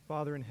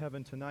Father in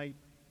heaven, tonight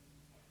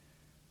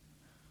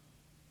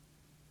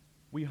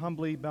we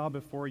humbly bow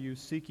before you,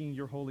 seeking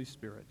your Holy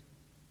Spirit.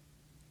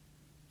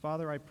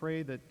 Father, I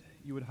pray that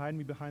you would hide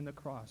me behind the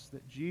cross,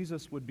 that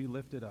Jesus would be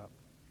lifted up,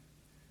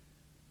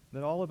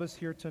 that all of us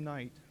here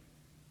tonight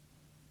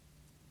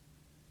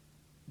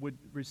would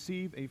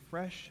receive a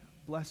fresh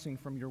blessing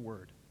from your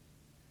word,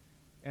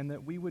 and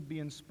that we would be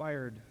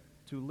inspired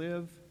to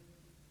live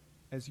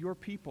as your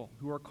people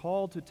who are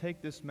called to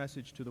take this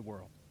message to the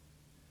world.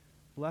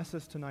 Bless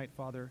us tonight,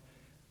 Father.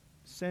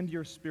 Send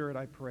your Spirit,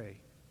 I pray.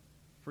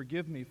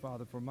 Forgive me,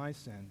 Father, for my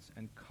sins,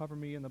 and cover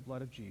me in the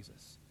blood of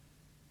Jesus.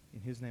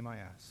 In his name I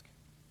ask.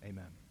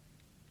 Amen.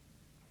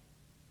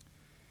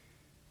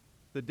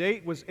 The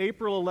date was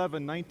April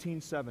 11,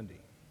 1970.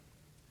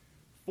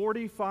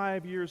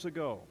 45 years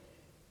ago,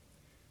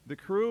 the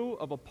crew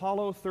of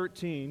Apollo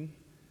 13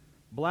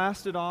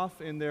 blasted off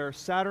in their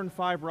Saturn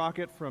V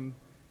rocket from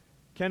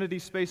Kennedy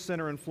Space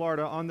Center in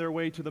Florida on their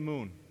way to the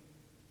moon.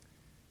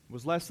 It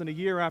was less than a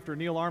year after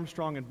Neil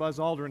Armstrong and Buzz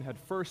Aldrin had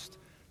first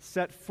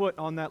set foot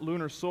on that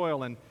lunar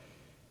soil, and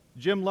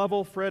Jim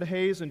Lovell, Fred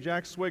Hayes, and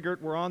Jack Swigert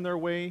were on their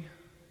way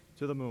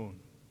to the moon.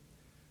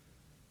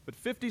 But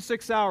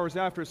 56 hours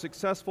after a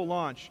successful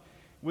launch,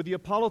 with the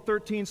Apollo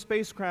 13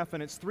 spacecraft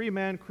and its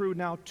three-man crew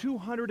now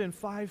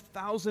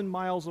 205,000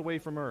 miles away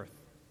from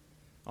Earth,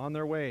 on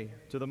their way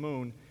to the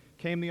moon,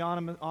 came the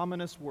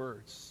ominous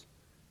words,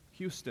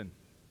 "Houston,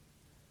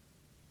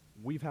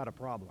 we've had a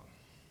problem."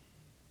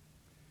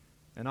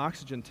 An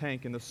oxygen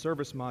tank in the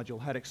service module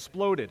had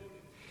exploded,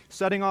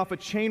 setting off a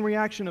chain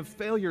reaction of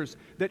failures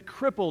that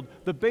crippled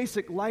the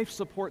basic life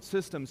support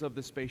systems of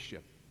the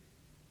spaceship.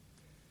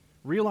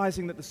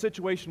 Realizing that the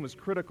situation was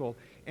critical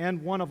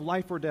and one of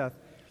life or death,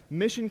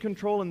 Mission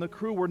Control and the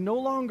crew were no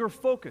longer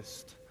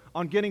focused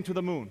on getting to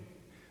the moon.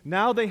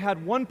 Now they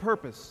had one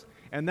purpose,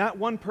 and that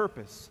one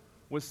purpose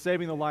was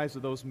saving the lives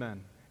of those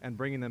men and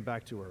bringing them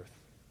back to Earth.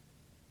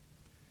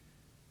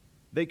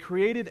 They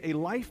created a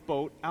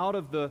lifeboat out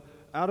of the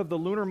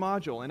lunar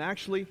module, and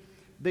actually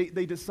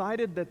they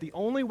decided that the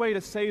only way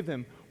to save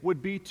them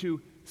would be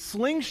to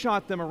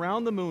slingshot them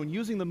around the moon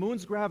using the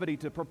moon's gravity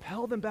to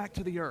propel them back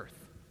to the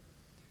Earth.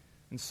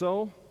 And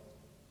so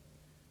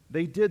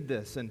they did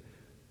this, and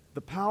the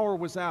power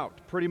was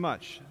out pretty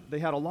much. They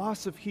had a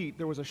loss of heat,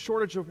 there was a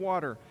shortage of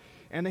water,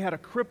 and they had a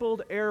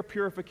crippled air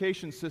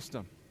purification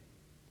system.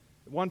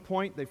 At one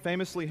point, they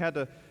famously had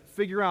to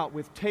figure out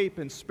with tape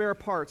and spare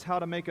parts how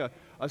to make a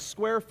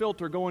square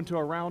filter go into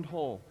a round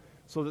hole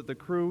so that the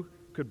crew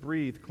could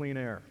breathe clean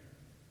air.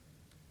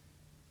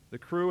 The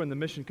crew and the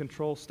Mission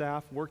Control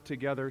staff worked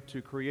together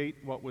to create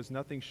what was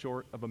nothing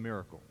short of a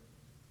miracle.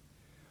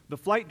 The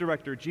flight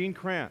director, Gene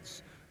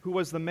Kranz, who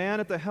was the man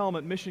at the helm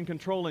at Mission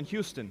Control in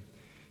Houston,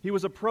 he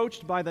was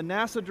approached by the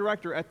NASA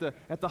director at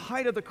the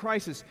height of the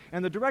crisis,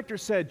 and the director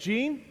said,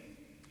 "Gene,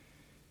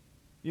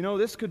 you know,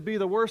 this could be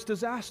the worst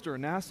disaster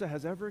NASA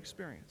has ever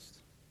experienced."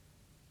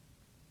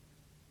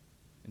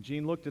 And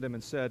Gene looked at him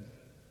and said,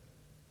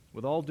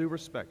 "With all due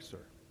respect, sir,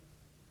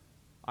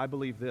 I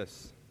believe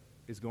this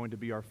is going to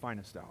be our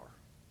finest hour."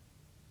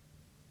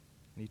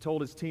 And he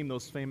told his team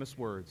those famous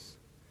words.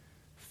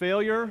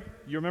 Failure,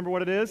 you remember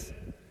what it is?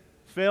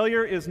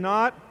 Failure is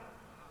not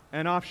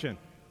an option.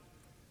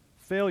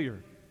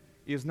 Failure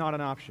is not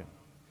an option.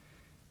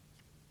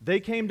 They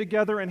came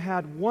together and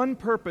had one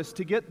purpose: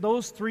 to get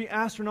those three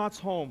astronauts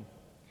home.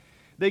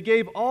 They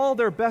gave all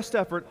their best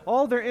effort,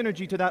 all their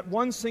energy to that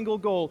one single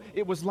goal.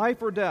 It was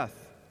life or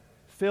death.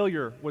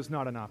 Failure was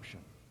not an option.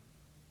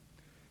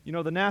 You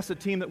know, the NASA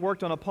team that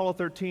worked on Apollo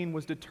 13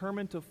 was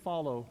determined to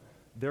follow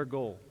their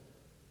goal.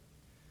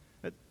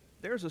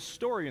 There's a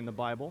story in the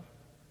Bible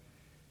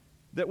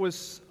that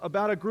was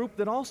about a group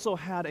that also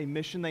had a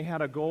mission. They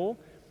had a goal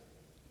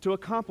to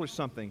accomplish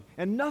something,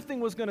 and nothing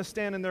was going to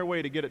stand in their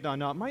way to get it done.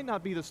 Now, it might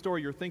not be the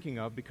story you're thinking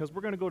of, because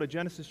we're going to go to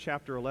Genesis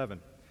chapter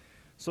 11.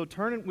 So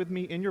turn with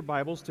me in your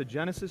Bibles to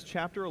Genesis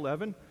chapter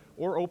 11,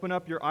 or open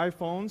up your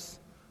iPhones,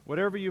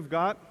 whatever you've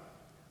got.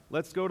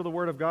 Let's go to the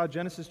Word of God,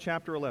 Genesis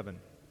chapter 11.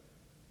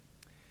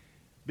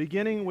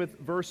 Beginning with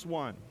verse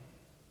 1.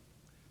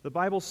 The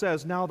Bible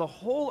says, "Now the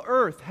whole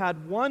earth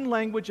had one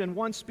language and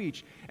one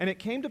speech, and it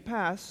came to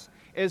pass,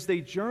 as they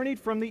journeyed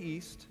from the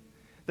east,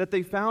 that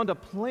they found a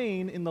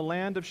plain in the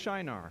land of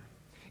Shinar,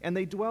 and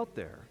they dwelt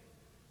there.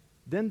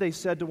 Then they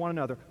said to one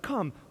another,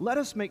 'Come, let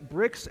us make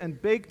bricks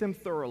and bake them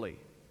thoroughly.'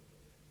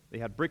 They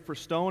had brick for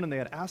stone, and they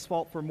had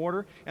asphalt for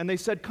mortar, and they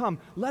said, 'Come,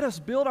 let us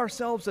build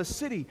ourselves a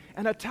city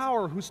and a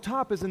tower whose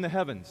top is in the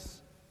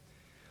heavens.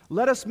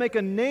 Let us make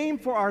a name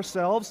for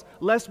ourselves,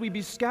 lest we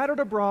be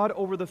scattered abroad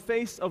over the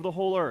face of the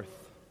whole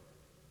earth.'"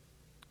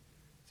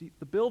 See,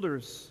 the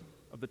builders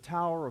of the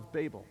Tower of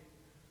Babel,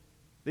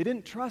 they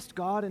didn't trust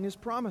God and His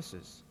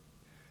promises.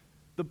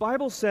 The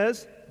Bible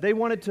says they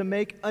wanted to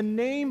make a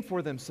name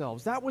for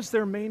themselves. That was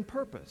their main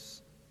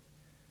purpose.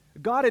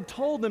 God had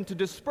told them to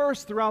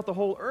disperse throughout the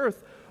whole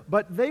earth,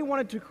 but they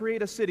wanted to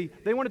create a city.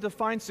 They wanted to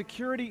find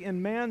security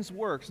in man's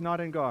works, not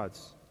in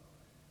God's.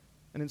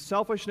 And in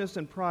selfishness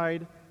and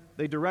pride,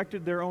 they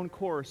directed their own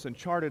course and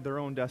charted their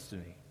own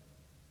destiny.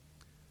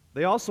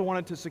 They also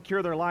wanted to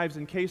secure their lives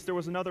in case there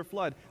was another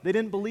flood. They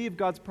didn't believe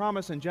God's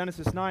promise in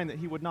Genesis 9 that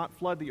he would not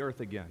flood the earth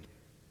again.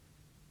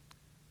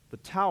 The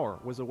tower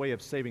was a way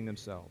of saving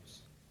themselves.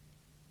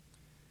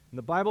 And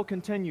the Bible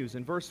continues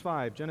in verse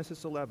 5,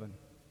 Genesis 11.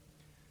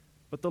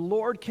 But the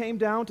Lord came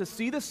down to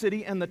see the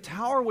city and the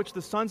tower which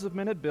the sons of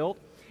men had built.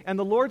 And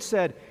the Lord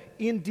said,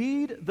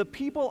 indeed, the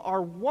people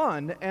are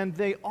one, and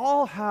they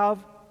all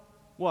have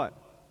what?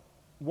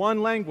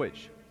 One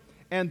language.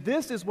 And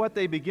this is what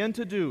they begin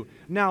to do.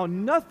 Now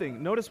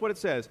nothing, notice what it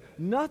says,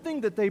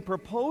 nothing that they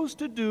propose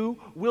to do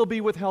will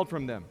be withheld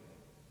from them.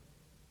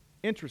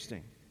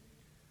 Interesting.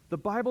 The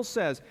Bible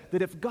says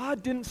that if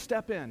God didn't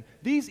step in,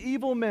 these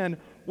evil men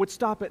would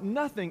stop at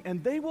nothing,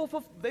 and they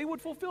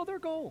would fulfill their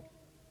goal.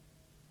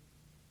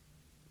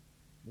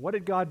 What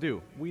did God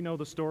do? We know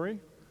the story.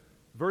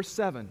 Verse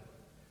 7.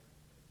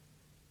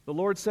 The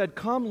Lord said,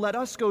 come, let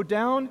us go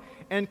down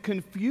and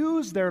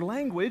confuse their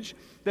language,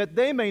 that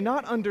they may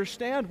not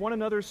understand one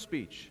another's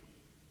speech.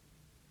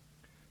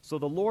 So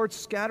the Lord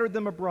scattered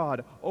them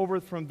abroad over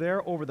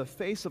the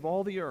face of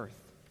all the earth,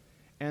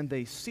 and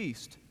they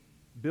ceased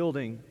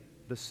building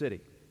the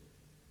city.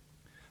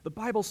 The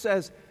Bible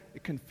says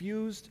it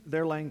confused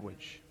their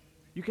language.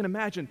 You can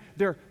imagine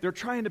they're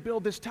trying to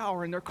build this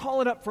tower, and they're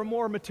calling up for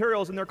more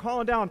materials, and they're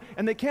calling down,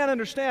 and they can't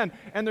understand,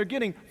 and they're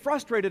getting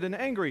frustrated and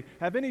angry.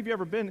 Have any of you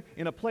ever been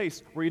in a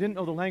place where you didn't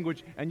know the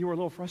language and you were a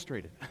little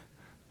frustrated?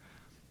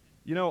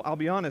 You know, I'll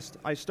be honest,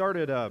 I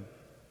started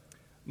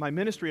my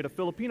ministry at a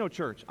Filipino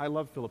church. I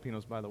love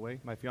Filipinos, by the way.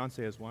 My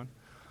fiance is one.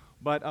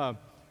 But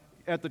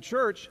at the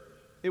church,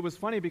 it was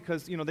funny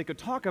because, you know, they could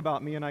talk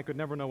about me and I could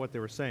never know what they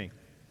were saying.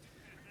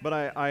 But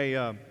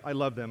I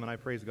love them and I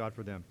praise God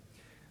for them.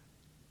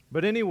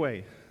 But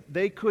anyway,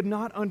 they could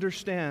not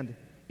understand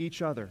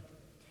each other.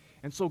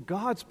 And so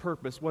God's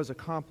purpose was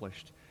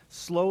accomplished.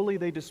 Slowly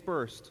they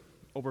dispersed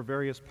over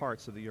various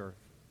parts of the earth.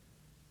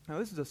 Now,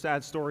 this is a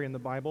sad story in the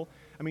Bible.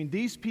 I mean,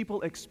 these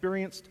people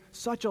experienced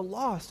such a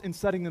loss in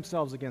setting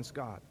themselves against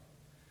God.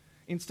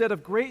 Instead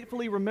of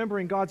gratefully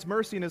remembering God's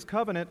mercy and His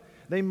covenant,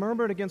 they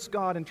murmured against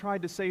God and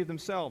tried to save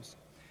themselves.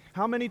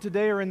 How many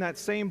today are in that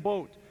same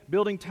boat,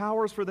 building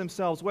towers for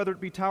themselves, whether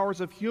it be towers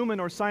of human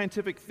or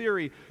scientific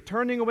theory,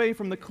 turning away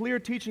from the clear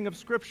teaching of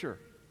Scripture?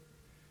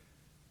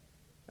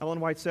 Ellen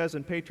White says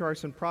in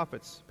Patriarchs and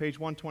Prophets, page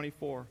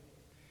 124,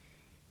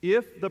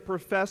 if the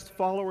professed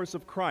followers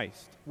of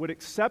Christ would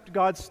accept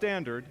God's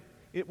standard,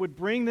 it would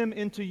bring them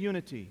into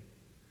unity.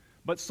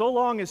 But so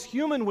long as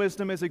human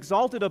wisdom is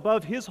exalted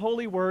above His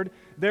holy word,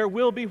 there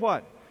will be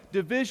what?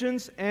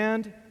 Divisions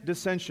and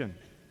dissension.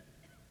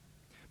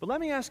 But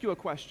let me ask you a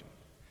question.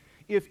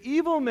 If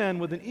evil men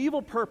with an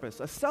evil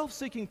purpose, a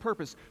self-seeking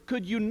purpose,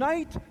 could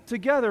unite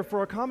together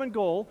for a common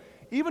goal,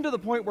 even to the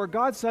point where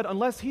God said,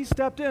 unless He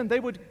stepped in, they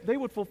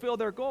would fulfill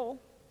their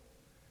goal,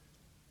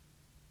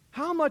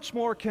 how much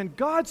more can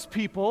God's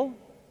people,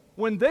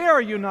 when they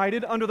are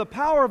united under the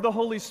power of the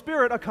Holy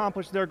Spirit,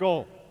 accomplish their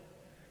goal?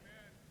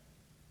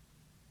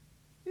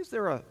 Is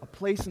there a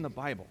place in the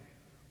Bible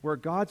where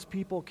God's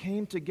people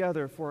came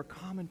together for a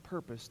common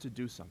purpose to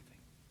do something?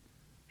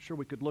 Sure,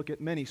 we could look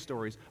at many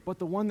stories, but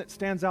the one that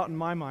stands out in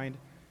my mind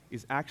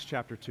is Acts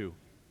chapter 2.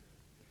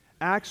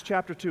 Acts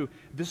chapter 2,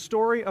 the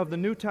story of the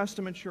New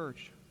Testament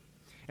church.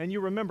 And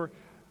you remember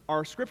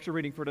our scripture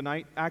reading for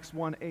tonight, Acts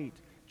 1:8.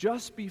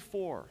 Just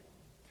before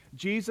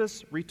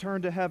Jesus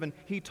returned to heaven,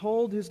 He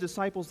told His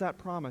disciples that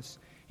promise.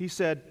 He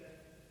said,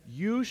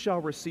 you shall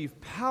receive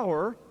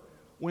power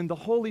when the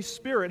Holy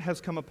Spirit has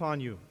come upon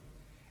you,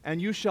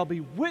 and you shall be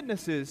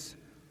witnesses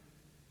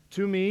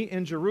to me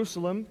in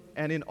Jerusalem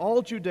and in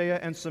all Judea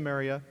and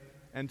Samaria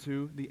and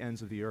to the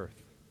ends of the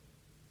earth.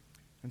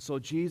 And so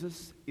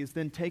Jesus is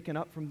then taken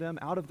up from them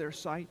out of their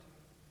sight.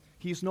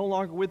 He's no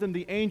longer with them.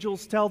 The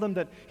angels tell them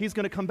that He's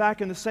going to come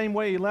back in the same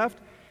way He left,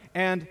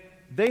 and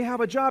they have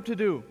a job to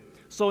do.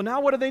 So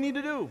now what do they need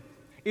to do?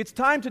 It's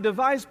time to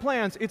devise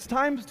plans. It's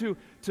time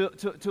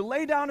to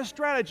lay down a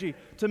strategy,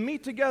 to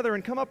meet together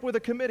and come up with a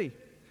committee.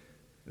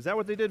 Is that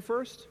what they did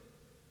first?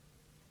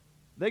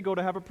 They go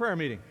to have a prayer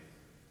meeting.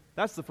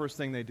 That's the first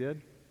thing they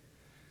did.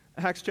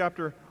 Acts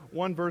chapter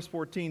 1, verse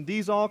 14.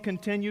 These all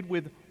continued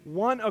with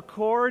one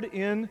accord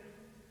in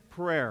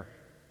prayer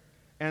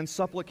and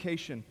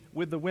supplication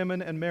with the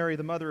women and Mary,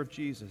 the mother of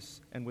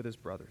Jesus, and with His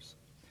brothers.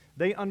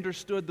 They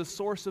understood the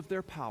source of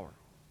their power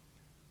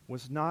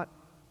was not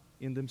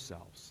in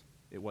themselves.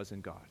 It was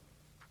in God.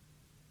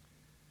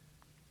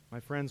 My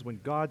friends, when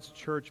God's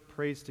church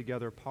prays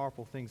together,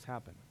 powerful things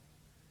happen.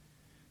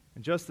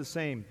 And just the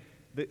same,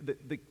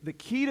 the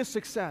key to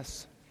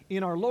success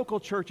in our local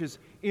churches,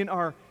 in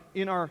our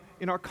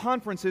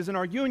conferences, in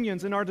our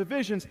unions, in our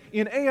divisions,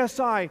 in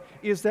ASI,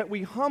 is that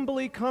we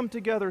humbly come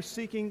together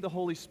seeking the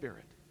Holy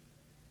Spirit.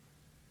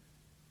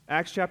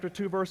 Acts chapter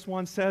 2, verse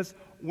 1 says,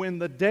 when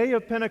the day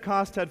of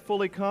Pentecost had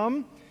fully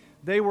come,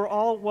 they were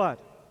all what?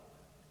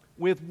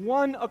 With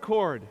one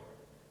accord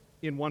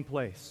in one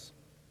place.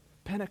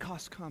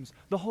 Pentecost comes.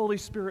 The Holy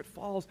Spirit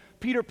falls.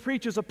 Peter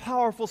preaches a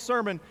powerful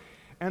sermon.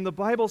 And the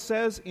Bible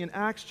says in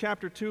Acts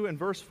chapter 2 and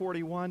verse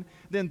 41,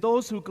 then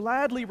those who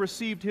gladly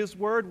received his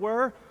word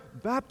were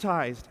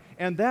baptized.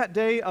 And that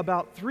day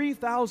about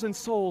 3,000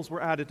 souls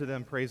were added to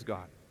them, praise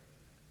God.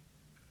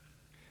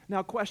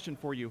 Now, question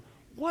for you.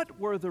 What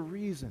were the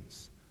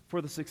reasons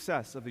for the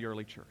success of the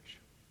early church?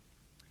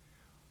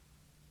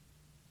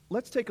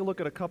 Let's take a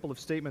look at a couple of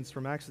statements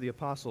from Acts of the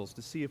Apostles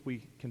to see if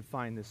we can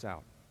find this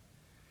out.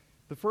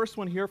 The first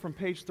one here from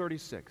page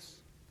 36.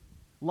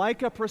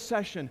 Like a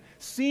procession,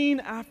 scene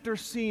after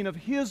scene of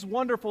his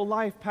wonderful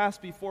life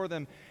passed before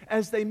them.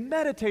 As they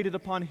meditated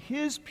upon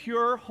his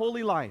pure,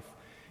 holy life,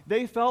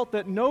 they felt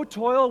that no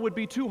toil would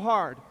be too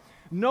hard,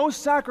 no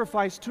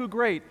sacrifice too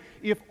great,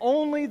 if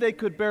only they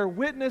could bear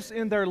witness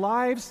in their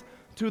lives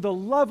to the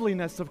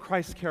loveliness of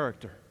Christ's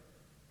character.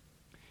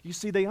 You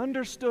see, they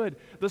understood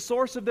the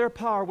source of their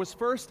power was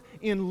first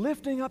in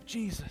lifting up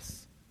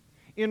Jesus,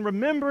 in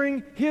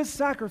remembering his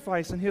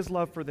sacrifice and his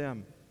love for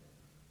them.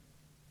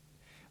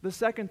 The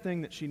second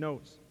thing that she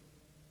knows,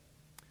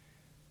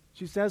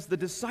 she says, the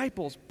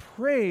disciples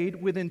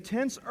prayed with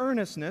intense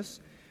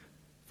earnestness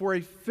for a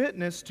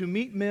fitness to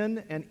meet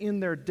men and in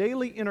their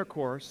daily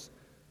intercourse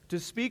to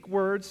speak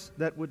words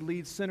that would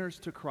lead sinners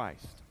to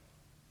Christ.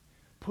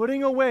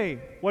 Putting away,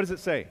 what does it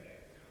say?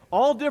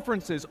 All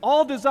differences,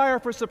 all desire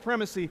for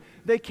supremacy,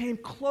 they came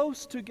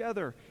close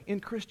together in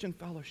Christian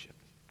fellowship.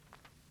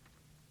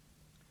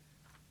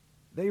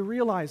 They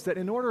realized that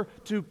in order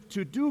to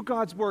do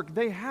God's work,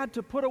 they had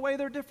to put away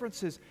their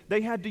differences. They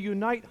had to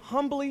unite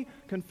humbly,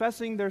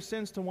 confessing their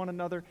sins to one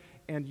another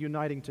and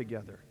uniting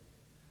together.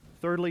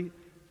 Thirdly,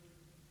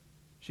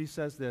 she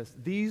says this,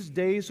 these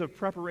days of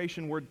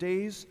preparation were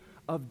days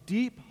of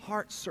deep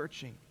heart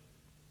searching.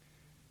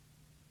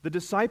 The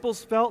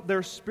disciples felt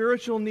their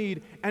spiritual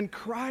need and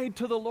cried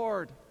to the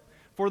Lord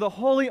for the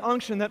holy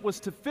unction that was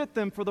to fit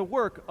them for the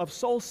work of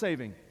soul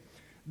saving.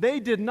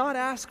 They did not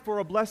ask for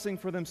a blessing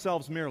for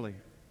themselves merely.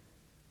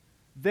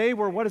 They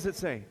were, what does it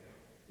say?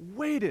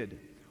 Weighted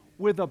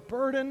with a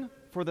burden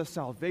for the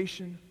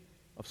salvation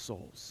of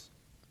souls.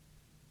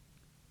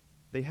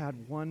 They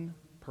had one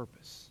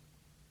purpose,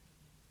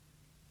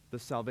 the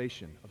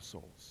salvation of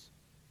souls.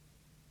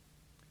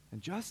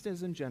 And just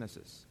as in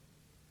Genesis,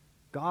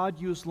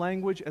 God used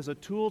language as a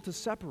tool to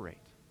separate.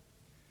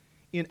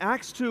 In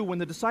Acts 2, when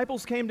the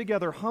disciples came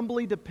together,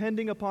 humbly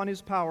depending upon his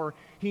power,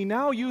 he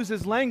now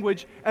uses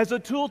language as a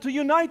tool to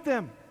unite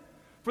them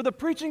for the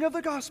preaching of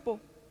the gospel.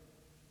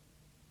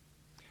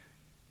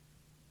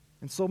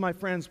 And so, my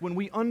friends, when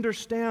we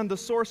understand the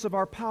source of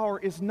our power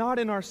is not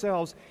in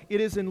ourselves,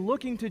 it is in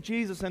looking to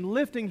Jesus and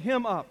lifting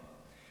him up.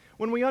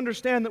 When we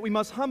understand that we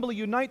must humbly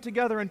unite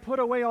together and put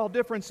away all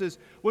differences,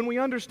 when we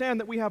understand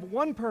that we have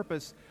one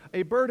purpose,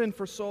 a burden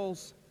for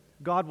souls,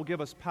 God will give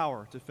us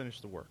power to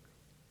finish the work.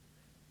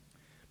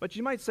 But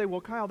you might say,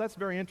 well, Kyle, that's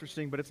very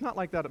interesting, but it's not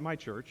like that at my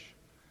church.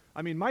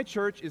 I mean, my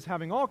church is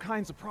having all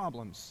kinds of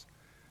problems.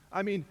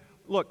 I mean,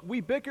 look, we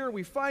bicker,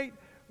 we fight,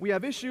 we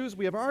have issues,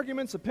 we have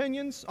arguments,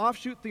 opinions,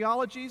 offshoot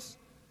theologies,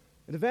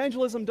 and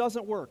evangelism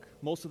doesn't work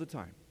most of the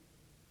time.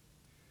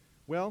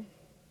 Well,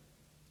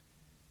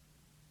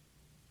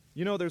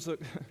 you know,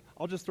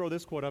 I'll just throw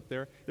this quote up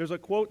there. There's a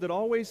quote that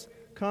always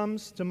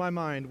comes to my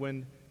mind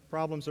when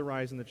problems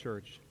arise in the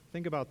church.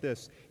 Think about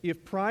this.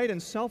 If pride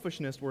and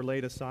selfishness were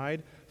laid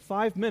aside,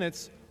 5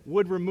 minutes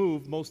would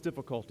remove most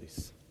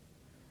difficulties.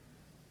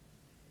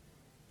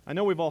 I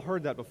know we've all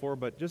heard that before,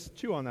 but just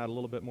chew on that a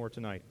little bit more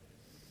tonight.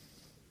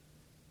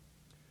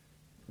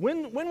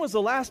 When was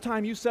the last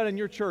time you said in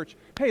your church,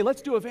 hey,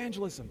 let's do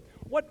evangelism?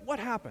 What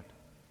happened?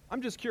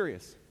 I'm just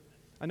curious.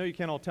 I know you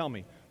can't all tell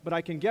me, but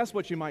I can guess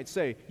what you might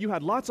say. You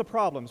had lots of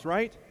problems,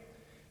 right?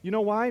 You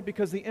know why?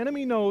 Because the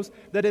enemy knows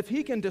that if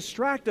he can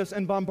distract us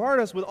and bombard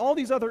us with all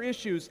these other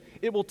issues,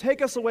 it will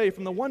take us away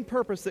from the one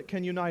purpose that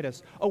can unite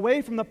us,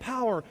 away from the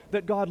power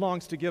that God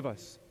longs to give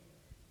us.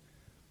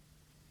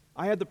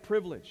 I had the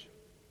privilege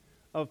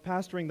of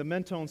pastoring the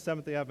Mentone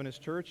Seventh-day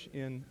Adventist Church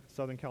in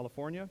Southern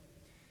California,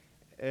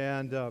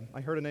 and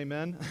I heard an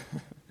amen.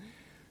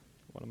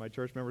 One of my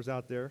church members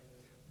out there.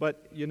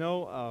 But, you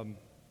know,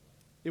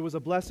 it was a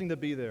blessing to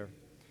be there.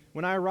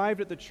 When I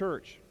arrived at the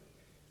church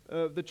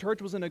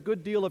was in a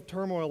good deal of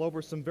turmoil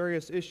over some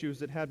various issues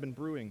that had been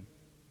brewing.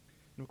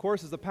 And of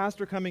course, as the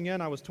pastor coming in,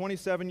 I was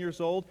 27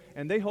 years old,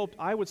 and they hoped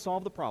I would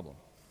solve the problem.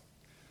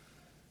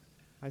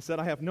 I said,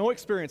 I have no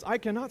experience. I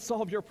cannot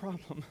solve your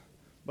problem,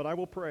 but I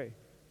will pray.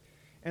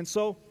 And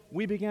so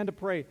we began to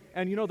pray.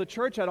 And you know, the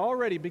church had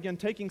already begun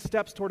taking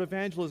steps toward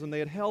evangelism. They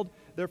had held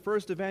their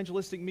first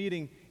evangelistic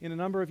meeting in a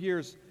number of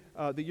years,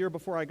 the year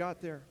before I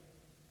got there.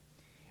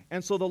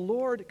 And so the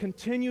Lord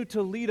continued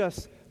to lead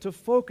us to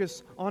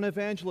focus on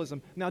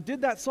evangelism. Now,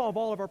 did that solve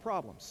all of our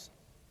problems?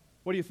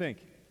 What do you think?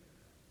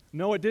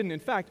 No, it didn't. In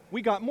fact,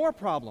 we got more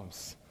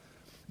problems.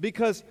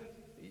 Because,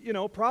 you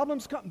know,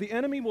 problems come. The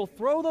enemy will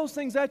throw those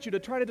things at you to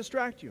try to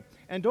distract you.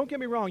 And don't get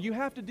me wrong, you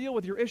have to deal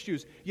with your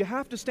issues. You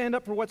have to stand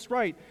up for what's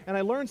right. And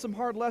I learned some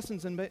hard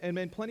lessons and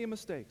made plenty of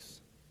mistakes.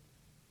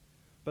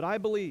 But I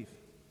believe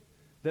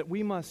that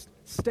we must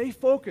stay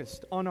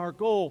focused on our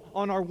goal,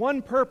 on our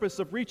one purpose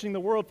of reaching the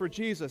world for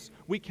Jesus.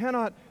 We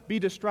cannot be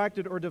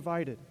distracted or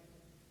divided.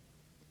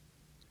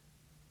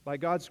 By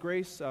God's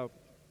grace, the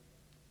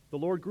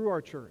Lord grew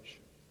our church.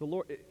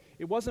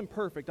 It wasn't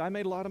perfect. I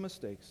made a lot of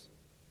mistakes.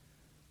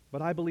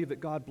 But I believe that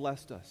God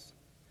blessed us.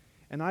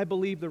 And I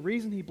believe the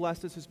reason He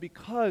blessed us is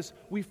because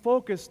we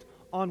focused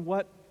on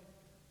what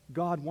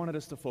God wanted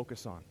us to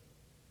focus on.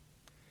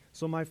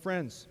 So my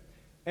friends,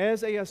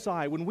 as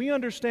ASI, when we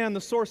understand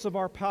the source of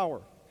our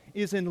power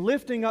is in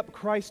lifting up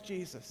Christ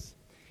Jesus,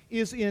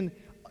 is in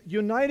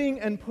uniting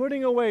and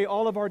putting away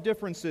all of our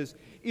differences,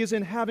 is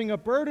in having a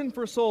burden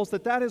for souls,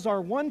 that is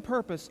our one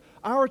purpose,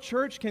 our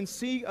church can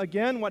see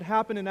again what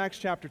happened in Acts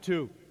chapter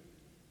 2.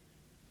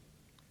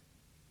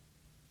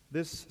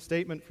 This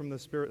statement from the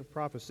Spirit of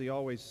Prophecy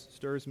always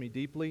stirs me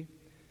deeply.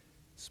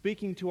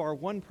 Speaking to our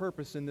one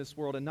purpose in this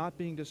world and not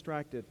being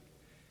distracted,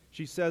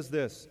 she says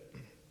this: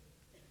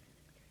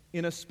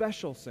 in a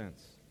special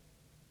sense,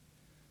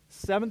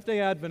 Seventh-day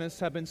Adventists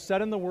have been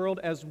set in the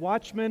world as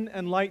watchmen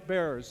and light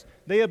bearers.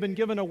 They have been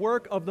given a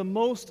work of the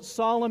most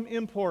solemn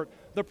import,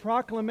 the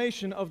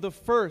proclamation of the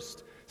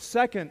first,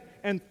 second,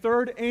 and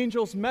third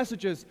angels'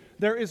 messages.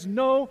 There is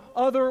no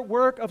other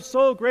work of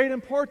so great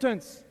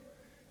importance.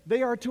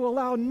 They are to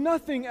allow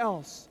nothing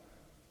else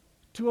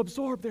to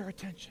absorb their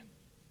attention.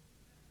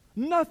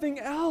 Nothing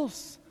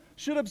else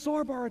should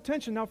absorb our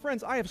attention. Now,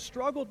 friends, I have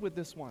struggled with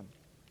this one.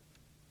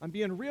 I'm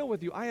being real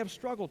with you. I have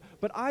struggled,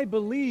 but I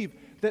believe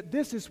that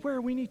this is where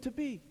we need to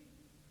be.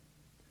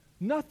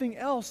 Nothing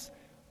else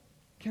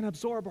can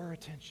absorb our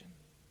attention.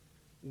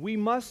 We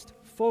must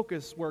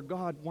focus where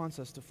God wants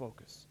us to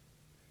focus.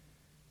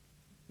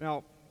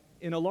 Now,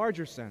 in a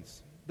larger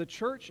sense, the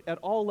church at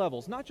all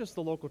levels, not just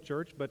the local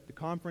church, but the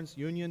conference,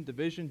 union,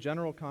 division,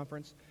 general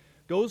conference,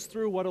 goes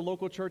through what a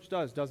local church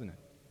does, doesn't it?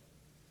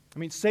 I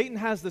mean, Satan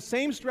has the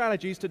same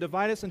strategies to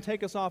divide us and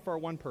take us off our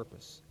one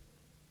purpose.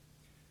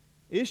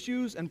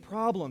 Issues and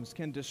problems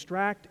can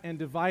distract and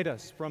divide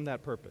us from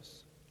that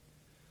purpose.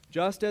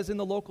 Just as in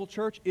the local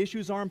church,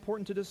 issues are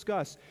important to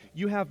discuss.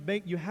 You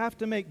have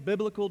to make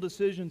biblical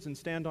decisions and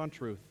stand on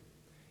truth.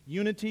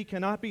 Unity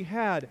cannot be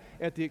had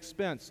at the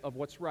expense of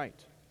what's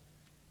right.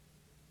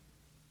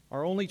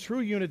 Our only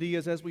true unity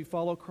is as we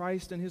follow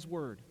Christ and His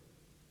Word.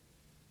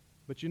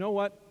 But you know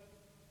what?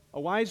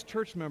 A wise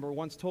church member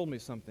once told me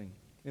something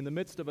in the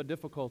midst of a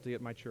difficulty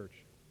at my church.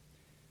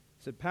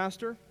 He said,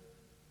 "Pastor,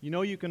 you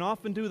know you can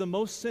often do the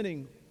most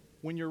sinning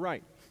when you're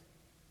right."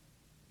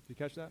 Did you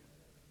catch that?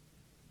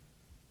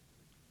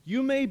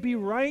 You may be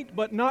right,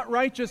 but not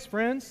righteous,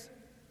 friends.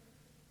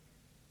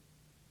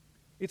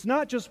 It's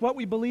not just what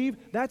we believe,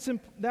 that's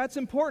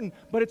important,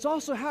 but it's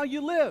also how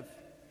you live.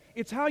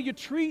 It's how you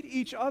treat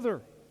each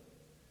other.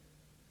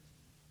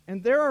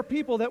 And there are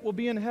people that will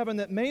be in heaven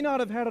that may not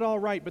have had it all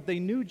right, but they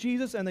knew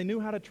Jesus and they knew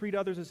how to treat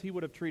others as He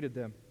would have treated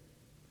them.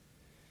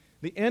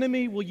 The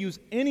enemy will use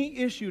any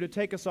issue to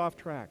take us off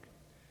track.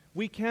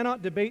 We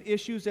cannot debate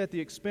issues at the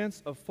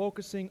expense of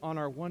focusing on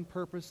our one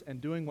purpose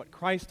and doing what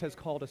Christ has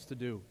called us to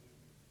do.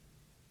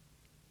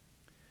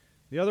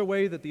 The other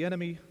way that the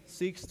enemy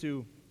seeks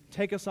to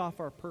take us off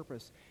our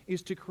purpose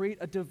is to create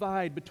a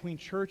divide between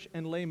church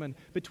and laymen,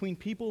 between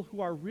people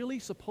who are really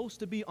supposed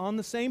to be on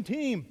the same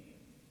team.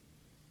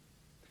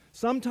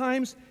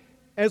 Sometimes,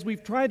 as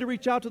we've tried to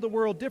reach out to the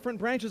world, different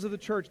branches of the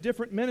church,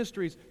 different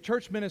ministries,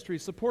 church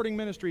ministries, supporting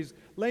ministries,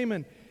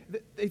 laymen,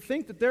 they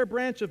think that their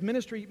branch of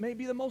ministry may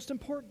be the most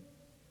important.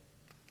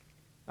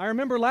 I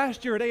remember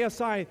last year at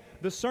ASI,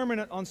 the sermon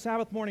on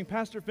Sabbath morning,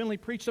 Pastor Finley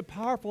preached a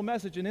powerful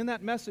message, and in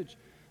that message,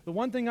 the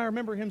one thing I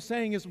remember him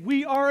saying is,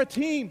 we are a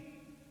team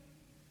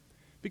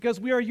because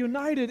we are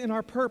united in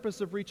our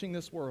purpose of reaching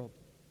this world.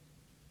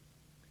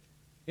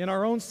 In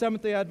our own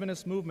Seventh-day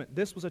Adventist movement,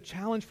 this was a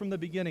challenge from the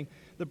beginning.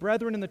 The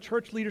brethren in the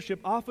church leadership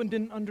often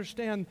didn't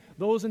understand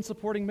those in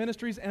supporting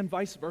ministries and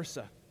vice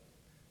versa.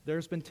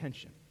 There's been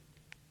tension.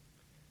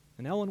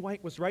 And Ellen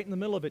White was right in the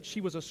middle of it.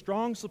 She was a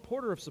strong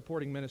supporter of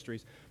supporting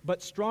ministries,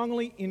 but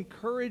strongly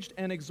encouraged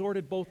and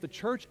exhorted both the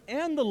church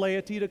and the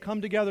laity to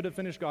come together to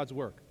finish God's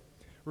work.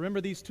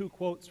 Remember these two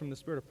quotes from the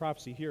Spirit of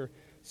Prophecy here.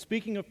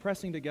 Speaking of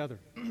pressing together,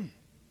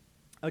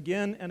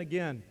 again and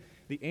again,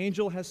 the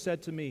angel has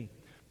said to me,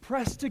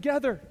 press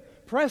together,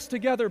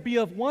 be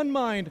of one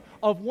mind,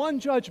 of one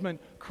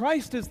judgment.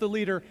 Christ is the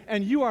leader,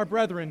 and you are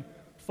brethren,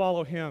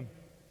 follow Him.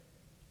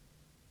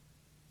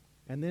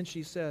 And then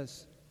she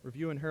says,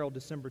 Review and Herald,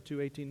 December 2,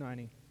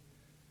 1890,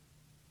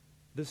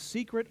 the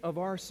secret of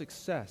our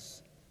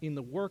success in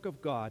the work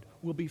of God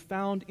will be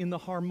found in the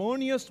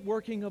harmonious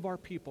working of our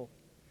people.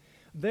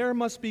 There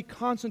must be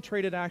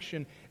concentrated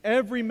action.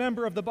 Every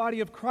member of the body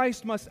of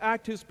Christ must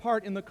act his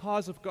part in the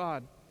cause of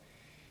God.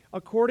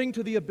 According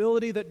to the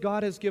ability that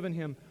God has given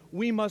him,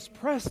 we must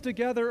press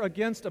together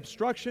against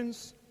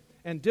obstructions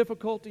and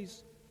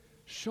difficulties,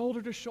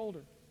 shoulder to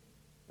shoulder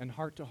and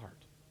heart to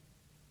heart.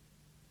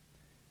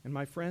 And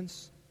my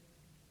friends,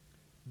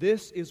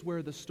 this is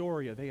where the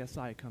story of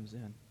ASI comes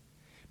in.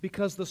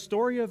 Because the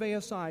story of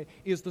ASI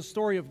is the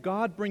story of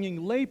God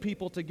bringing lay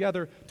people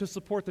together to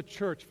support the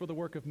church for the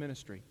work of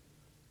ministry.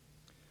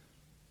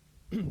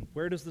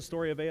 Where does the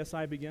story of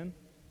ASI begin?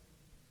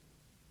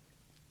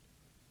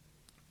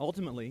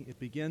 Ultimately, it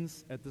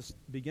begins at the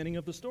beginning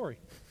of the story.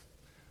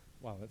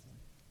 Wow,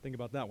 think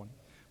about that one.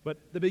 But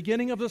the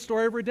beginning of the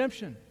story of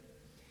redemption.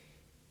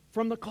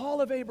 From the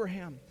call of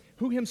Abraham,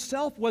 who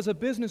himself was a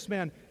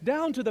businessman,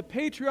 down to the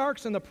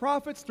patriarchs and the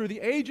prophets through the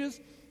ages,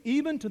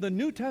 even to the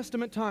New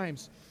Testament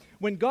times,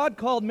 when God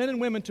called men and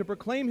women to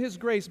proclaim His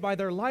grace by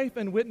their life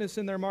and witness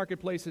in their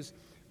marketplaces,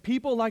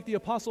 people like the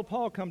Apostle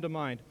Paul come to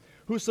mind,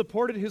 who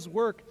supported his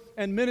work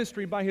and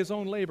ministry by his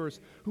own labors,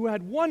 who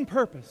had one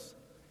purpose,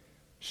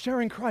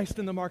 sharing Christ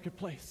in the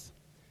marketplace,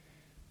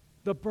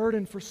 the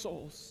burden for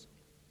souls.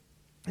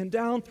 And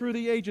down through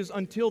the ages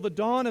until the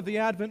dawn of the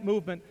Advent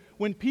movement,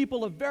 when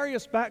people of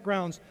various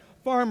backgrounds,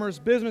 farmers,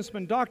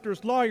 businessmen,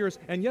 doctors, lawyers,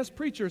 and yes,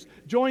 preachers,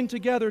 joined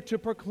together to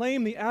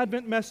proclaim the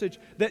Advent message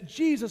that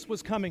Jesus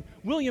was coming.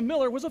 William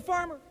Miller was a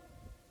farmer,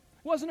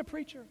 wasn't a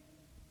preacher.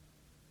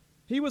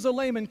 He was a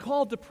layman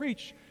called to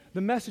preach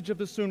the message of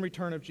the soon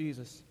return of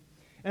Jesus.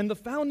 And the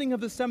founding of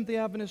the Seventh-day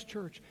Adventist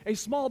Church, a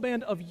small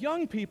band of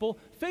young people,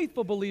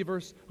 faithful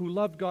believers who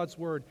loved God's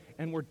Word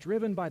and were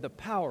driven by the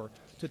power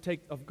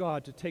of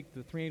God to take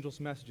the three angels'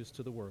 messages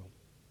to the world.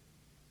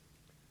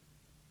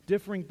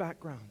 Differing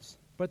backgrounds,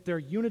 but their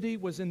unity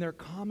was in their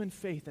common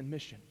faith and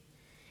mission.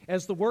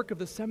 As the work of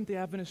the Seventh-day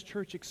Adventist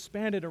Church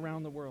expanded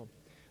around the world,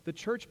 the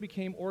church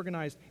became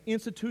organized,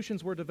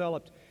 institutions were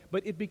developed,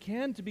 but it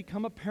began to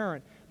become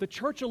apparent the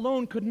church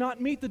alone could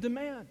not meet the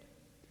demand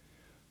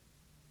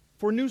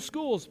for new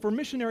schools, for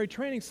missionary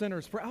training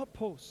centers, for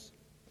outposts.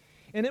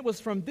 And it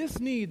was from this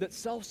need that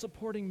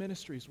self-supporting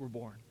ministries were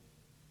born.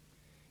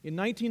 In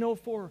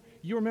 1904,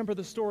 you remember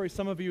the story,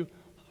 some of you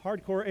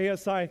hardcore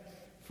ASI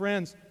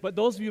friends, but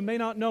those of you who may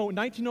not know, in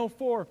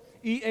 1904,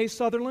 E.A.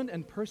 Sutherland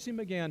and Percy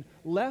McGann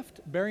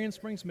left Berrien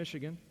Springs,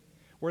 Michigan,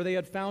 where they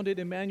had founded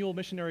Emmanuel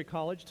Missionary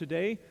College,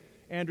 today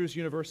Andrews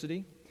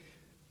University,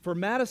 for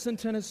Madison,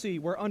 Tennessee,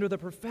 where under the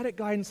prophetic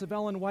guidance of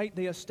Ellen White,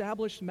 they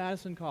established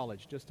Madison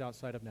College just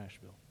outside of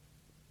Nashville.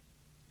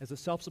 As a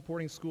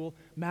self-supporting school,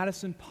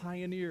 Madison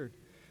pioneered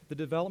the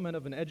development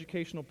of an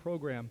educational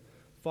program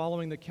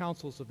following the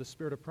counsels of the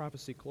Spirit of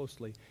Prophecy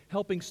closely,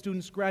 helping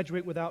students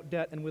graduate without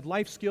debt and with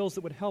life skills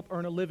that would help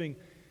earn a living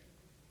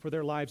for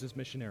their lives as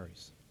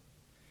missionaries.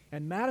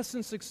 And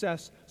Madison's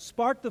success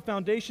sparked the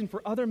foundation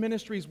for other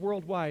ministries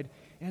worldwide,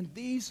 and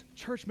these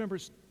church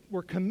members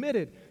were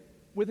committed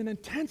with an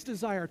intense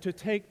desire to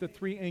take the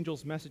three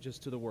angels' messages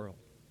to the world.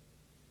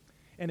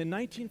 And in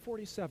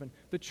 1947,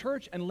 the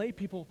church and lay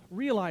people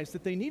realized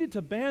that they needed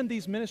to band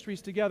these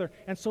ministries together,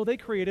 and so they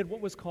created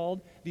what was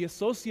called the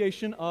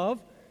Association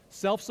of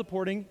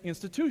Self-Supporting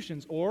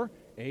Institutions, or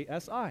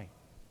ASI.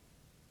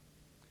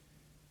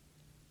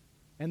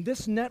 And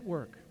this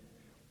network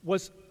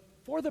was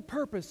for the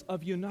purpose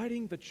of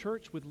uniting the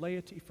church with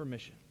laity for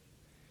mission.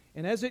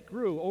 And as it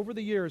grew over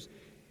the years,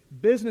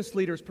 business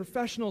leaders,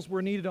 professionals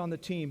were needed on the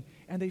team,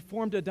 and they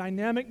formed a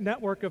dynamic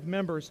network of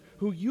members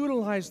who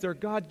utilized their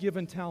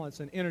God-given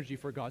talents and energy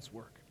for God's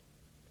work.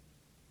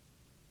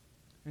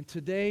 And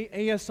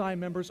today, ASI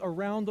members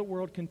around the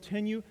world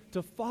continue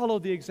to follow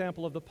the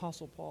example of the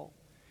Apostle Paul,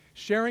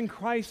 sharing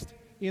Christ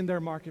in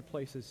their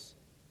marketplaces.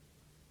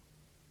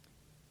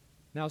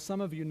 Now,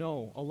 some of you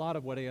know a lot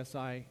of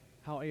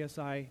how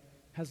ASI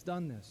has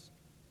done this.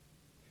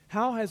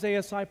 How has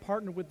ASI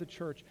partnered with the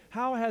church?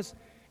 How has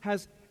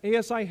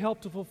ASI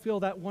helped to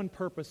fulfill that one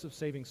purpose of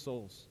saving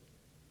souls?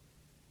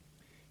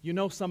 You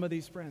know some of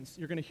these friends.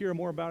 You're going to hear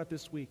more about it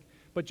this week.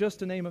 But just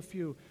to name a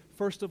few,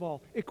 first of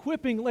all,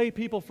 equipping lay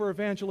people for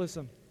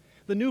evangelism.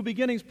 The New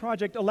Beginnings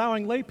Project,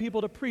 allowing lay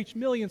people to preach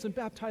millions and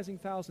baptizing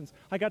thousands.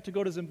 I got to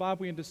go to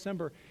Zimbabwe in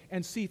December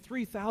and see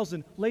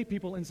 3,000 lay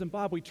people in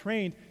Zimbabwe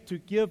trained to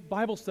give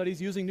Bible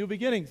studies using New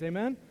Beginnings.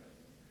 Amen?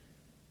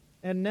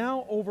 And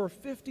now over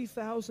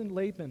 50,000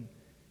 laymen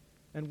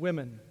and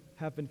women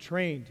have been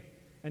trained,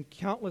 and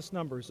countless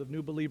numbers of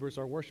new believers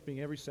are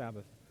worshiping every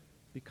Sabbath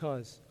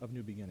because of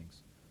New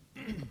Beginnings.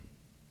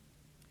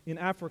 In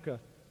Africa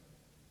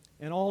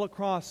and all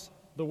across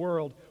the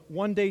world,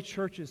 one-day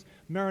churches,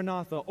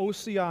 Maranatha,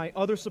 OCI,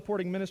 other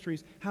supporting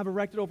ministries have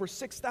erected over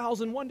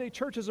 6,000 one-day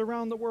churches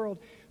around the world,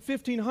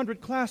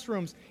 1,500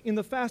 classrooms in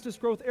the fastest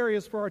growth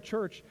areas for our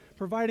church,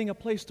 providing a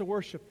place to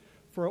worship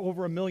for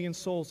over 1 million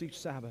souls each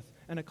Sabbath,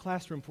 and a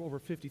classroom for over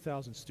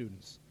 50,000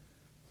 students.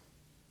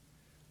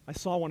 I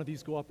saw one of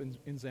these go up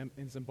in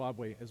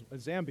Zimbabwe,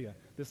 Zambia,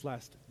 this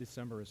last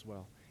December as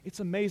well. It's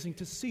amazing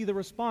to see the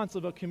response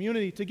of a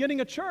community to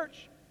getting a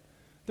church.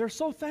 They're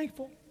so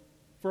thankful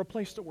for a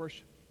place to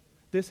worship.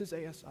 This is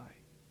ASI.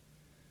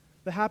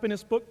 The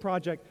Happiness Book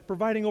Project,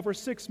 providing over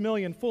 6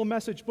 million full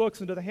message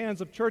books into the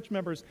hands of church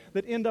members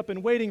that end up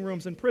in waiting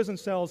rooms and prison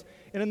cells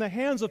and in the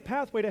hands of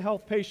Pathway to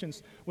Health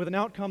patients with an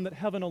outcome that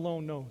heaven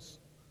alone knows.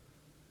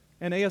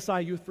 And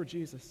ASI Youth for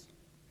Jesus.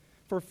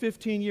 For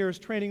 15 years,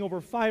 training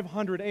over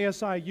 500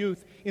 ASI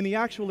youth in the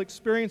actual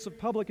experience of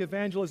public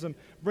evangelism,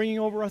 bringing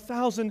over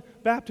 1,000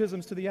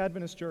 baptisms to the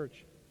Adventist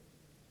Church.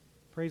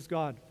 Praise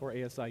God for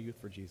ASI Youth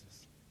for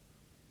Jesus.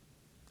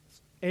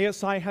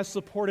 ASI has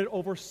supported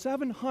over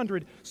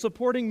 700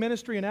 supporting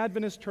ministry and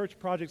Adventist church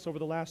projects over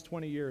the last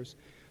 20 years,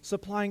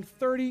 supplying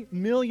 $30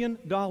 million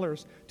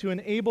to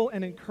enable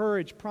and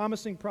encourage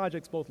promising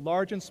projects, both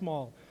large and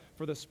small,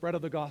 for the spread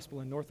of the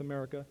gospel in North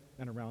America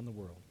and around the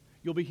world.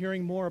 You'll be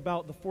hearing more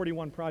about the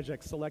 41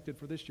 projects selected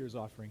for this year's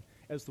offering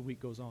as the week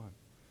goes on.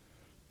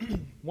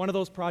 One of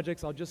those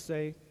projects, I'll just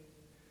say,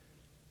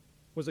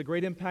 was a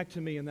great impact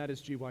to me, and that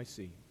is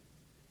GYC.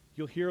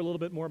 You'll hear a little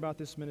bit more about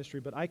this ministry,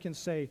 but I can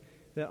say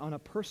that on a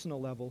personal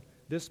level,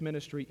 this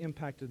ministry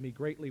impacted me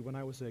greatly when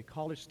I was a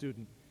college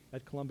student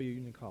at Columbia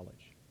Union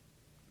College.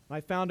 I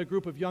found a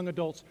group of young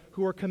adults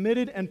who were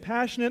committed and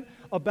passionate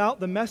about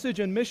the message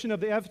and mission of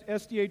the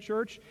SDA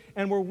Church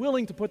and were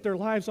willing to put their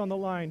lives on the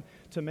line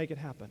to make it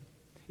happen.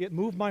 It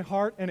moved my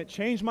heart and it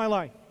changed my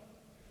life.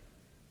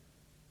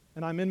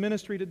 And I'm in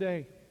ministry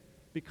today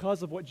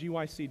because of what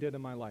GYC did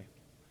in my life.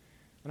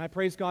 And I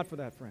praise God for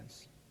that,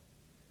 friends.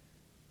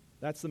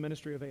 That's the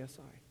ministry of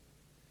ASI.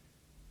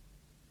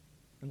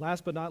 And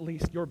last but not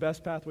least, Your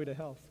Best Pathway to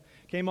Health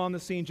came on the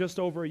scene just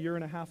over a year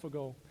and a half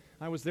ago.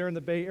 I was there in the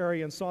Bay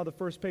Area and saw the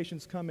first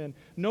patients come in.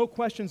 No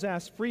questions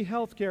asked, free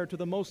health care to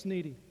the most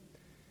needy.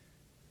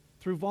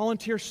 Through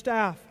volunteer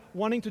staff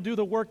wanting to do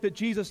the work that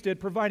Jesus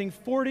did, providing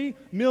 $40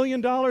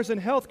 million in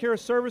health care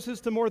services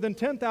to more than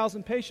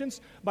 10,000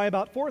 patients by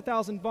about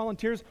 4,000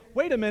 volunteers.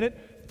 Wait a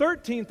minute,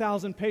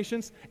 13,000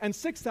 patients and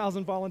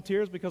 6,000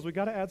 volunteers, because we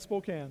got to add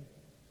Spokane.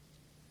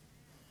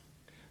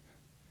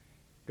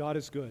 God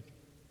is good.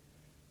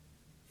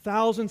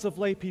 Thousands of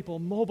lay people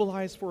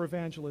mobilized for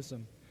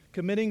evangelism,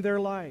 committing their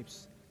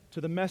lives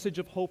to the message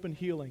of hope and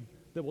healing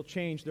that will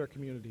change their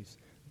communities.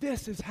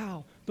 This is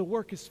how the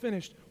work is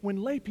finished,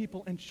 when lay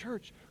people and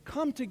church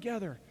come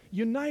together,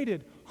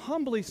 united,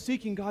 humbly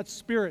seeking God's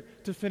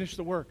Spirit to finish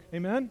the work.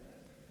 Amen?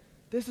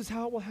 This is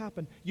how it will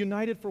happen,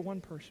 united for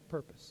one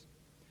purpose.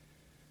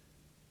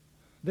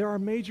 There are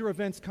major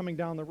events coming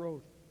down the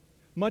road,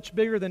 much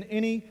bigger than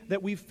any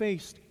that we've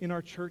faced in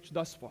our church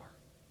thus far.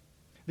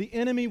 The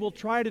enemy will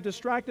try to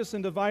distract us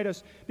and divide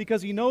us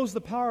because he knows the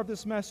power of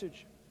this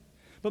message.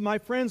 But my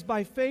friends,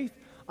 by faith,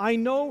 I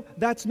know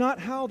that's not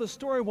how the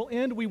story will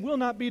end. We will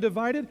not be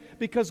divided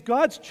because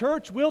God's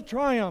church will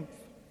triumph.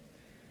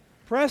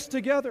 Press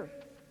together.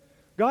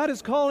 God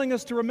is calling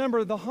us to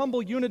remember the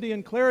humble unity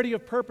and clarity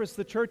of purpose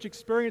the church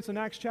experienced in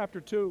Acts chapter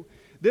 2.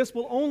 This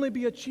will only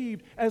be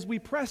achieved as we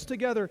press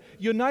together,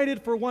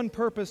 united for one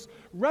purpose,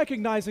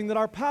 recognizing that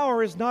our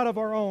power is not of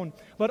our own,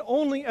 but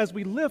only as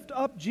we lift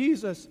up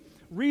Jesus,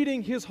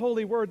 reading His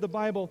holy word, the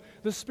Bible,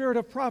 the spirit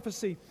of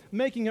prophecy,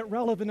 making it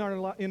relevant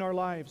in our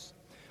lives.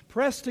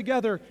 Press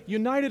together,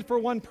 united for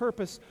one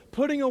purpose,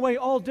 putting away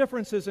all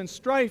differences and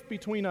strife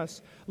between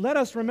us. Let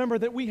us remember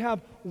that we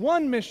have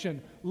one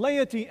mission,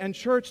 laity and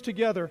church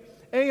together,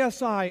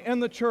 ASI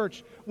and the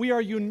church. We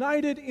are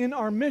united in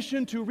our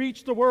mission to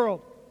reach the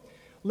world.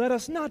 Let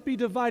us not be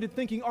divided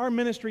thinking our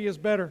ministry is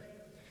better.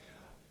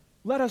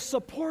 Let us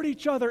support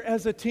each other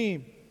as a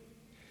team.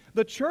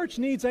 The church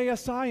needs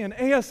ASI, and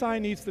ASI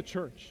needs the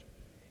church.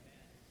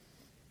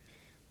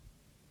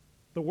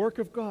 The work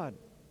of God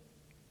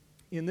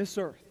in this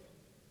earth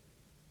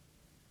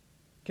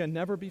can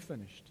never be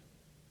finished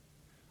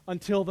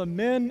until the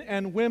men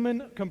and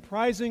women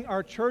comprising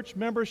our church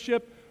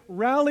membership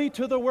rally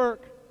to the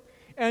work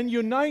and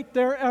unite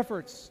their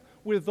efforts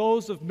with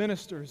those of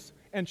ministers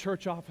and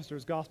church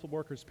officers, gospel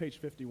workers, page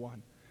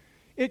 51.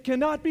 It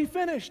cannot be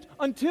finished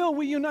until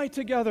we unite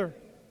together.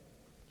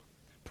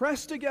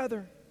 Press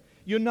together.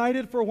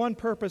 United for one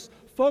purpose,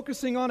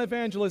 focusing on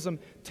evangelism,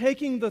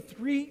 taking the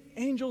three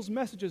angels'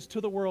 messages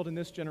to the world in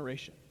this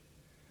generation.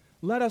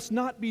 Let us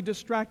not be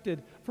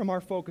distracted from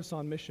our focus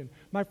on mission.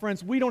 My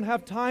friends, we don't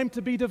have time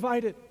to be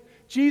divided.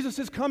 Jesus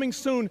is coming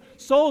soon.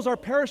 Souls are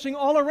perishing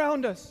all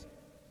around us.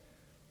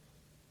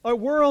 Our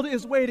world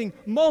is waiting.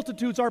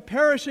 Multitudes are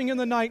perishing in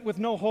the night with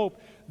no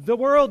hope. The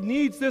world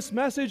needs this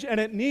message,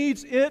 and it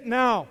needs it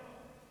now.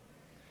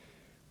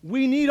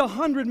 We need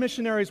 100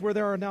 missionaries where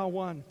there are now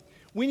 1.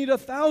 We need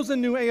 1,000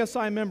 new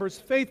ASI members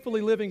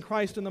faithfully living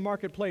Christ in the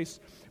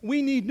marketplace.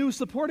 We need new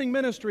supporting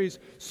ministries,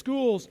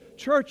 schools,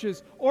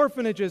 churches,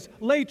 orphanages,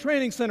 lay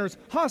training centers,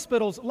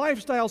 hospitals,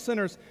 lifestyle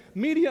centers,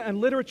 media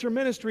and literature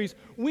ministries.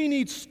 We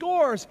need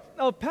scores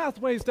of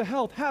pathways to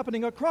health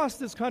happening across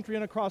this country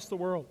and across the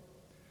world.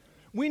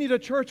 We need a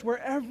church where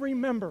every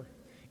member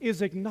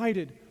is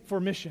ignited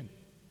for mission.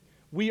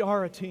 We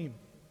are a team.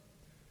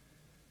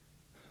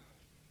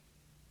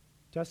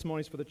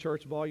 Testimonies for the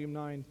Church, Volume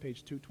 9,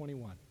 page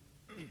 221.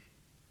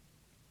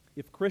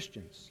 If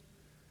Christians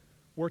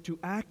were to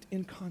act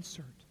in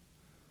concert,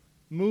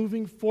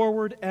 moving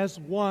forward as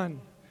one,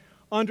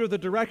 under the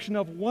direction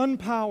of one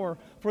power,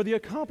 for the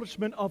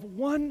accomplishment of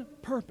one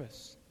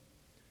purpose,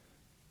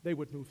 they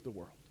would move the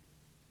world.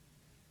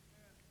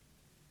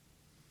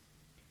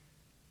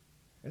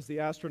 As the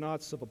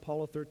astronauts of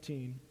Apollo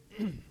 13,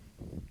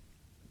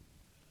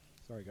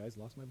 sorry guys,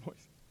 lost my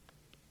voice,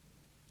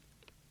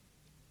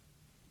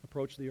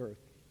 approached the Earth,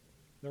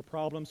 their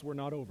problems were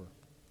not over.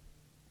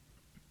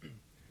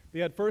 They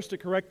had first to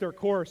correct their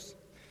course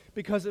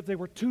because if they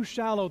were too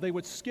shallow, they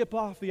would skip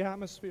off the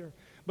atmosphere.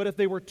 But if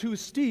they were too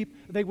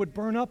steep, they would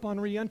burn up on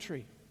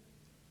re-entry.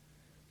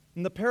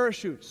 And the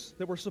parachutes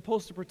that were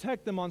supposed to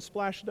protect them on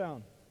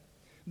splashdown,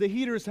 the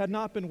heaters had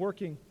not been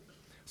working.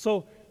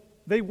 So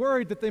they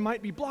worried that they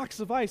might be blocks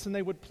of ice and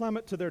they would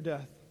plummet to their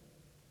death.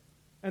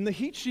 And the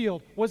heat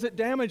shield, was it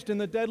damaged in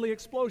the deadly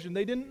explosion?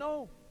 They didn't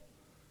know.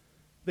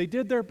 They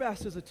did their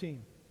best as a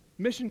team.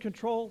 Mission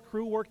control,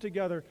 crew worked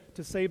together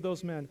to save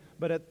those men.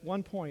 But at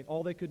one point,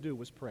 all they could do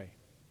was pray.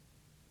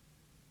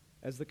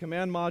 As the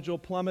command module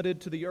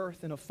plummeted to the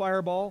earth in a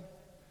fireball,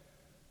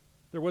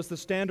 there was the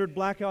standard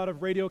blackout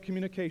of radio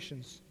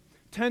communications.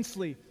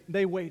 Tensely,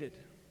 they waited.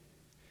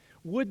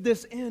 Would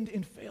this end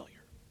in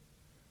failure?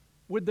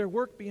 Would their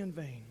work be in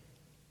vain?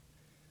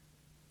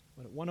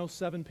 But at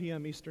 1:07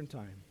 p.m. Eastern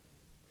Time,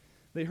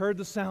 they heard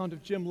the sound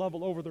of Jim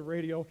Lovell over the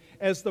radio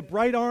as the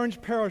bright orange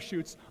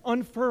parachutes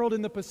unfurled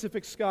in the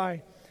Pacific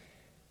sky,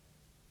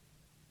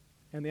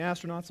 and the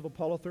astronauts of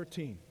Apollo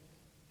 13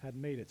 had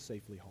made it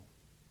safely home.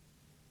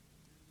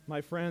 My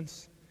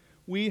friends,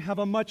 we have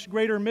a much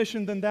greater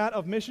mission than that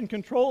of mission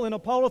control in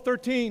Apollo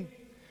 13.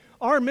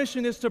 Our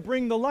mission is to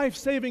bring the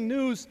life-saving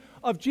news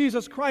of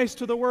Jesus Christ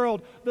to the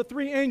world, the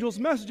three angels'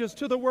 messages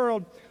to the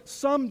world.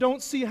 Some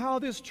don't see how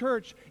this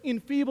church,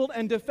 enfeebled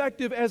and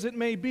defective as it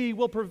may be,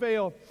 will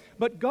prevail.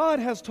 But God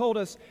has told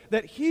us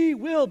that He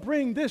will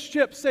bring this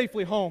ship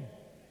safely home.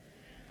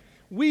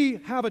 We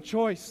have a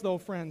choice, though,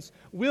 friends.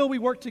 Will we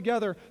work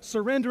together,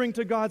 surrendering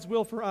to God's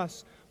will for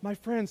us? My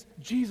friends,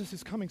 Jesus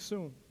is coming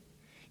soon.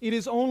 It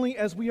is only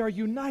as we are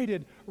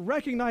united,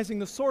 recognizing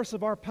the source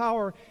of our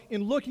power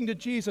in looking to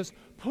Jesus,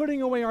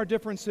 putting away our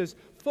differences,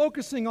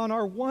 focusing on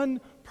our one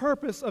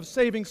purpose of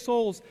saving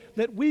souls,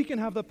 that we can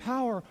have the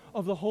power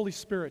of the Holy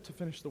Spirit to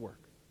finish the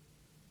work.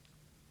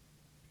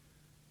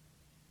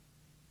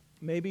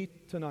 Maybe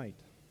tonight,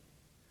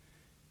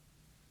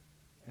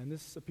 and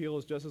this appeal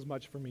is just as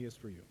much for me as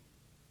for you,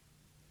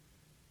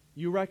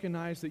 you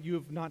recognize that you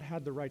have not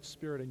had the right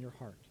spirit in your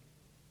heart.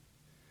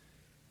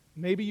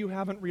 Maybe you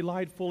haven't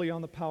relied fully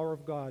on the power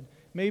of God.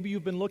 Maybe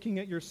you've been looking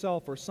at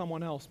yourself or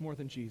someone else more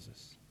than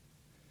Jesus.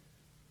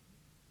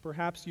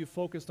 Perhaps you've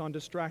focused on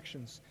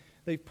distractions.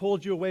 They've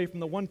pulled you away from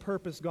the one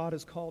purpose God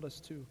has called us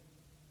to.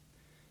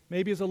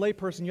 Maybe as a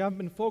layperson, you haven't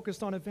been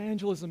focused on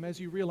evangelism as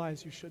you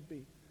realize you should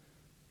be.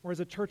 Or as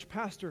a church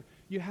pastor,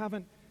 you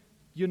haven't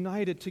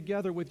united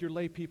together with your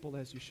lay people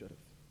as you should have.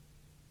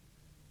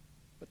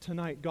 But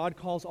tonight, God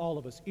calls all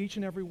of us, each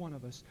and every one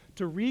of us,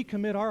 to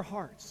recommit our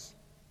hearts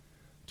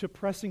to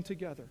pressing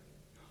together,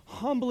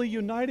 humbly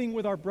uniting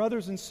with our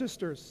brothers and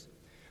sisters,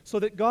 so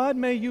that God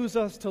may use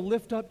us to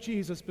lift up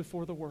Jesus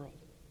before the world.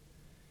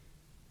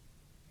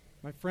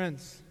 My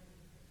friends,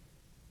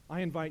 I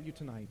invite you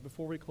tonight,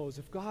 before we close,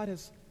 if God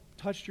has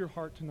touched your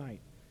heart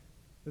tonight,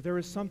 that there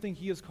is something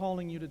He is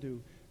calling you to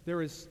do,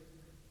 there is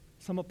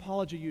some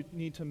apology you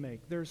need to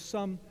make, there's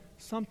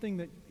something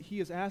that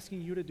He is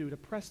asking you to do, to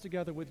press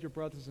together with your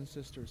brothers and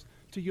sisters,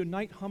 to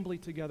unite humbly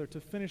together,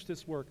 to finish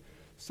this work,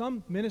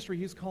 some ministry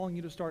He's calling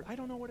you to start, I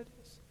don't know what it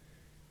is.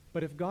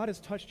 But if God has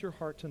touched your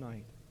heart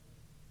tonight,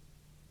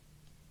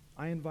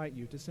 I invite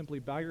you to simply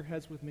bow your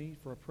heads with me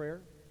for a prayer.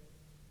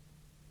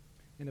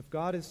 And if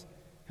God has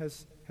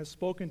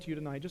spoken to you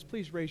tonight, just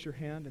please raise your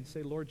hand and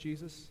say, Lord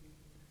Jesus,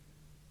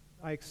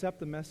 I accept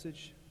the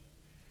message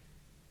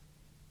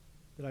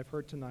that I've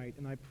heard tonight,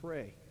 and I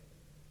pray,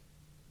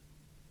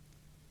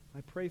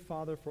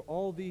 Father, for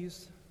all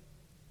these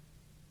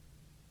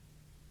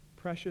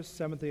precious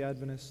Seventh-day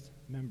Adventist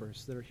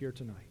members that are here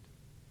tonight,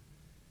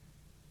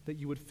 that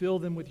you would fill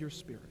them with your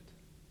Spirit,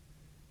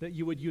 that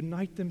you would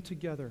unite them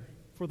together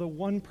for the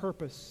one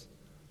purpose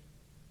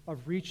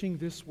of reaching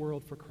this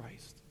world for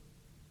Christ.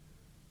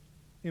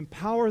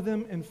 Empower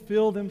them and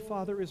fill them,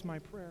 Father, is my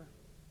prayer.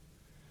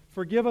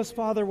 Forgive us,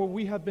 Father, where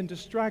we have been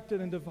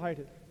distracted and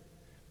divided.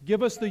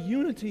 Give us the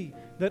unity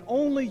that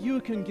only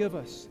you can give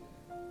us.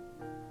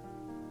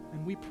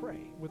 And we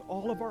pray with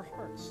all of our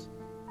hearts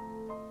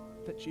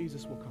that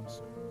Jesus will come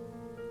soon.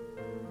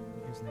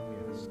 In His name we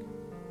ask.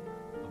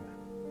 Amen.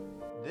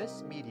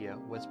 This media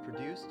was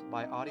produced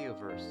by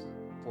Audioverse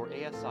for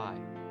ASI,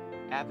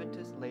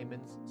 Adventist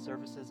Layman's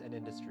Services and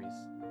Industries.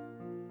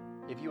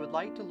 If you would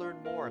like to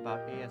learn more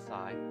about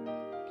ASI,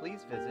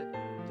 please visit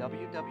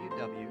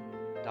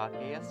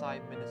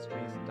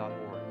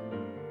www.asiministries.org.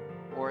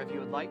 Or if you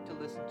would like to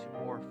listen to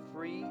more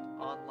free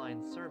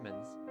online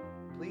sermons,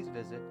 please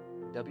visit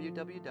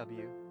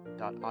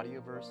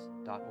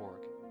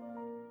www.audioverse.org.